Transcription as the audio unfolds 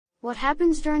What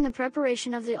happens during the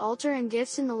preparation of the altar and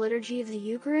gifts in the liturgy of the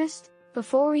Eucharist?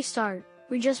 Before we start,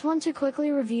 we just want to quickly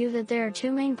review that there are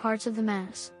two main parts of the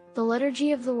Mass, the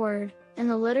liturgy of the Word, and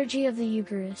the liturgy of the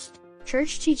Eucharist.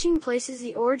 Church teaching places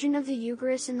the origin of the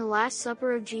Eucharist in the Last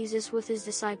Supper of Jesus with his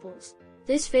disciples.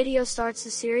 This video starts the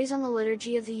series on the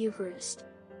liturgy of the Eucharist.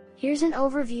 Here's an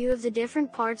overview of the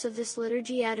different parts of this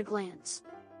liturgy at a glance.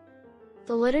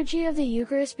 The liturgy of the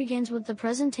Eucharist begins with the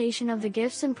presentation of the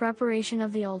gifts and preparation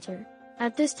of the altar.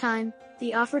 At this time,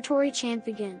 the offertory chant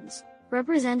begins.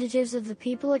 Representatives of the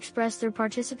people express their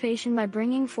participation by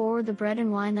bringing forward the bread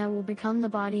and wine that will become the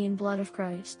body and blood of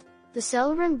Christ. The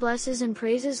celebrant blesses and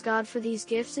praises God for these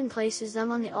gifts and places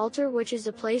them on the altar, which is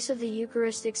the place of the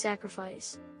Eucharistic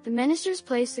sacrifice. The ministers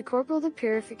place the corporal, the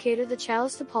purificator, the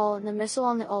chalice, the pall, and the missal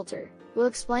on the altar. We'll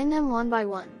explain them one by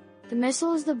one. The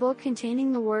Missal is the book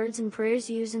containing the words and prayers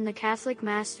used in the Catholic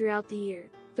Mass throughout the year.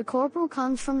 The corporal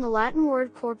comes from the Latin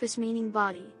word corpus, meaning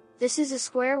body. This is a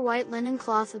square white linen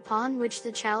cloth upon which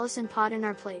the chalice and potton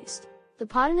are placed. The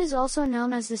potton is also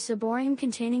known as the ciborium,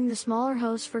 containing the smaller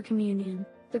host for communion.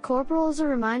 The corporal is a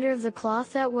reminder of the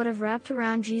cloth that would have wrapped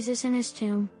around Jesus in his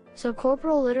tomb, so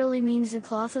corporal literally means the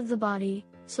cloth of the body,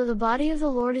 so the body of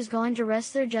the Lord is going to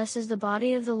rest there just as the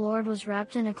body of the Lord was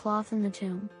wrapped in a cloth in the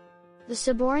tomb. The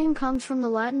ciborium comes from the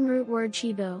Latin root word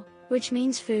cibo, which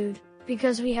means food,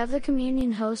 because we have the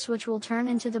communion host which will turn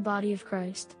into the body of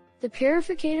Christ. The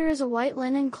purificator is a white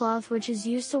linen cloth which is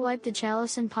used to wipe the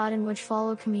chalice and potton which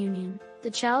follow communion.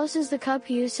 The chalice is the cup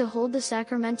used to hold the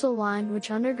sacramental wine which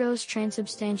undergoes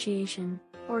transubstantiation,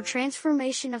 or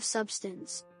transformation of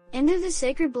substance, into the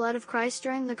sacred blood of Christ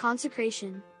during the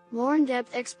consecration. More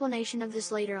in-depth explanation of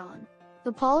this later on.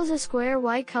 The pall is a square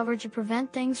white cover to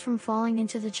prevent things from falling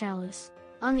into the chalice.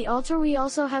 On the altar we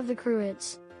also have the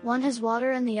cruets, one has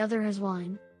water and the other has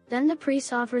wine. Then the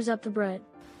priest offers up the bread.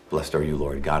 Blessed are you,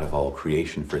 Lord, God of all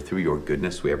creation, for through your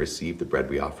goodness we have received the bread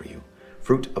we offer you,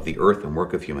 fruit of the earth and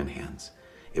work of human hands.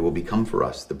 It will become for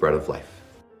us the bread of life.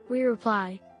 We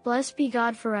reply, Blessed be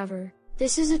God forever.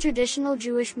 This is a traditional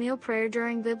Jewish meal prayer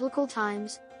during biblical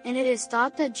times, and it is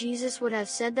thought that Jesus would have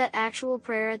said that actual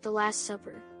prayer at the Last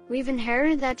Supper. We've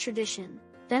inherited that tradition.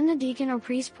 Then the deacon or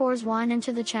priest pours wine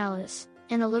into the chalice,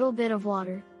 and a little bit of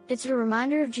water. It's a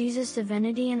reminder of Jesus'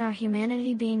 divinity and our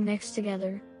humanity being mixed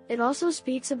together. It also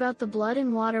speaks about the blood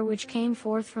and water which came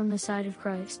forth from the side of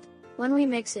Christ. When we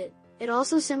mix it, it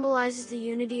also symbolizes the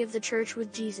unity of the Church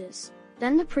with Jesus.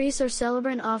 Then the priest or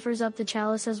celebrant offers up the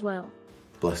chalice as well.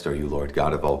 Blessed are you, Lord,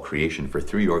 God of all creation, for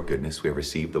through your goodness we have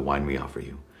received the wine we offer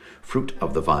you, fruit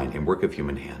of the vine and work of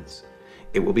human hands.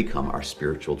 It will become our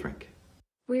spiritual drink.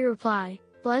 We reply,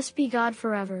 Blessed be God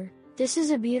forever. This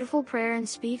is a beautiful prayer and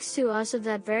speaks to us of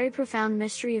that very profound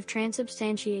mystery of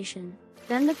transubstantiation.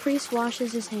 Then the priest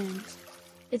washes his hands.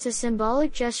 It's a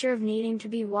symbolic gesture of needing to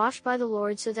be washed by the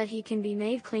Lord so that he can be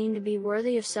made clean to be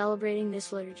worthy of celebrating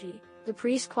this liturgy. The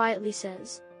priest quietly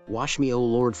says, Wash me, O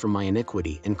Lord, from my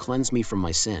iniquity, and cleanse me from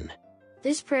my sin.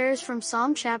 This prayer is from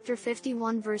Psalm chapter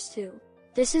 51 verse 2.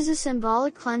 This is a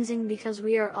symbolic cleansing because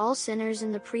we are all sinners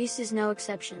and the priest is no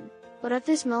exception. But at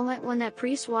this moment when that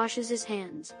priest washes his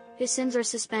hands, his sins are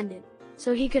suspended,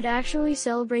 so he could actually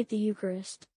celebrate the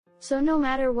Eucharist. So no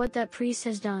matter what that priest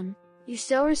has done, you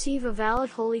still receive a valid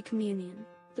Holy Communion.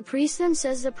 The priest then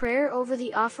says the prayer over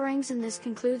the offerings and this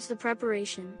concludes the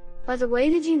preparation. By the way,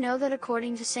 did you know that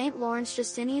according to St. Lawrence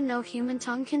Justinian, no human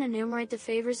tongue can enumerate the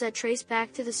favors that trace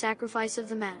back to the sacrifice of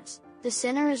the Mass? The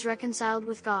sinner is reconciled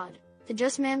with God. The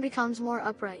just man becomes more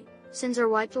upright, sins are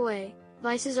wiped away,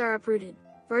 vices are uprooted,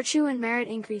 virtue and merit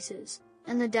increases,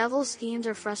 and the devil's schemes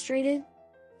are frustrated.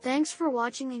 Thanks for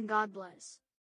watching and God bless.